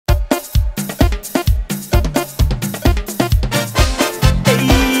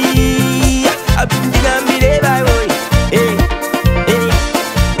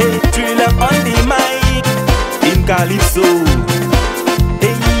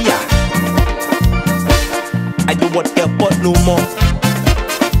no more.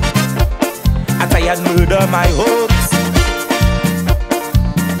 I tired murder my hopes.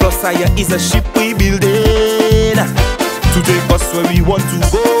 Plus Fire is a ship we building to take us where we want to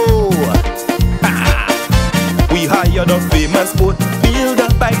go. We hired a famous boat builder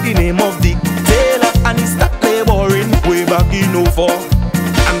by the name of Dick Taylor, and he started laboring way back in 04.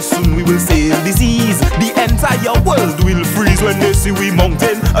 And soon we will sail the seas. The entire world will freeze when they see we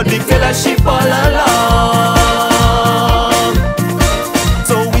mountain a Dick Taylor ship all along.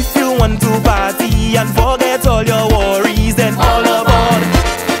 So if you want to party and forget all your worries, then all aboard,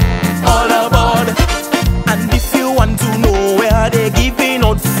 all aboard. And if you want to know where they're giving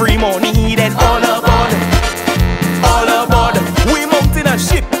out free money, then all aboard, all aboard. We mountain a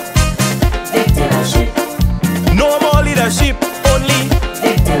ship, Dick Taylor ship. No more leadership, only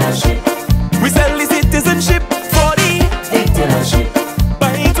Dick Taylor ship. We sell the citizenship for the Dick Taylor ship.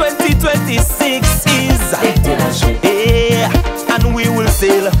 By 2026 is Dick Taylor ship. Yeah, and we will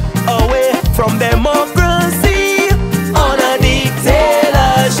sail away from democracy on a Dick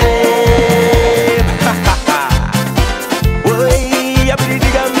Taylor ship. Boy, I believe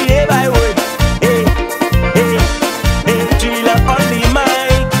you got me day by word. Hey, hey, hey, Trilla on the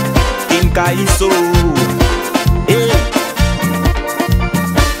mic in Calypso. Hey,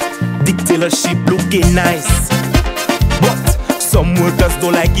 Dick Taylor ship looking nice, but some workers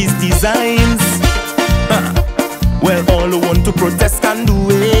don't like his designs. Well, all who want to protest can do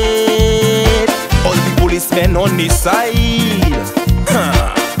it. All the policemen on the side.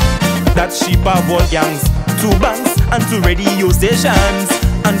 That ship avoid gangs to banks and to radio stations,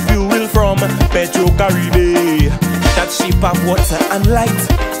 and fuel from Petro-Caribbean. That ship have water and light,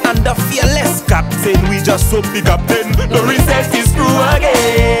 and the fearless captain. We just hope the captain don't reset his crew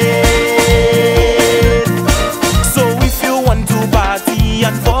again. So if you want to party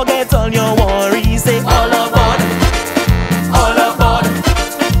and forget all your worries, say all aboard, all aboard.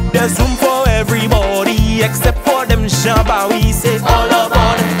 There's room for everybody except for them shamba. We say all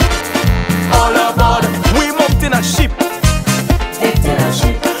aboard, all aboard. We mount in a ship, Dick Taylor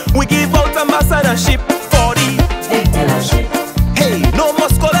ship. We give out ambassadorship for the Dick Taylor ship. Hey, no more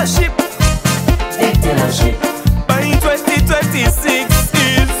scholarship, Dick Taylor ship. By 2026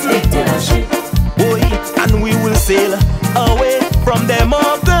 is Dick Taylor ship. Boy, and we will sail away from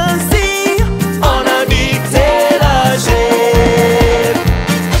democracy on a Dick Taylor ship.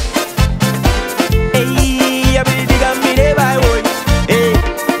 Hey, I believe you got me day by word. Hey,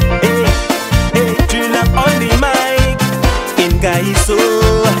 hey, hey, Trilla on the mic in Calypso.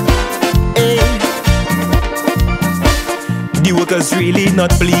 Hey, the workers really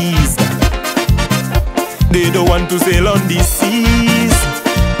not pleased. They don't want to sail on the seas,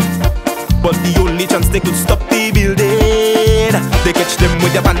 but the only chance they could stop the building, they catch them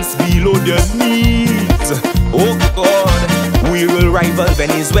with their pants below their knees. Oh God, we will rival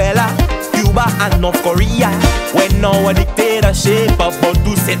Venezuela, Cuba and North Korea when our dictatorship about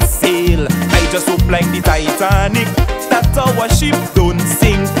to set sail. I just hope like the Titanic that our ship don't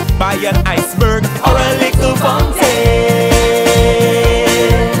sink by an iceberg or a little fountain.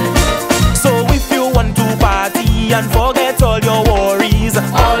 So if you want to party and forget all your worries,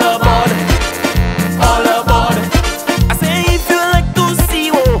 all aboard, all aboard. I say if you like to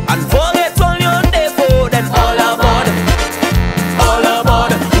see woe and forget all your defo, then all aboard, all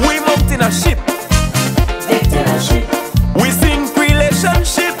aboard. We mount in a ship, Dick Taylor ship. We sink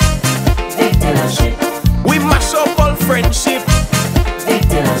relationship, Dick Taylor ship. We mash up all friendship, Dick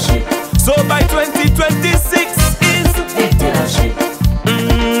Taylor ship. So by 2026 is Dick Taylor ship.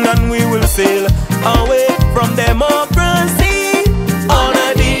 And we will sail away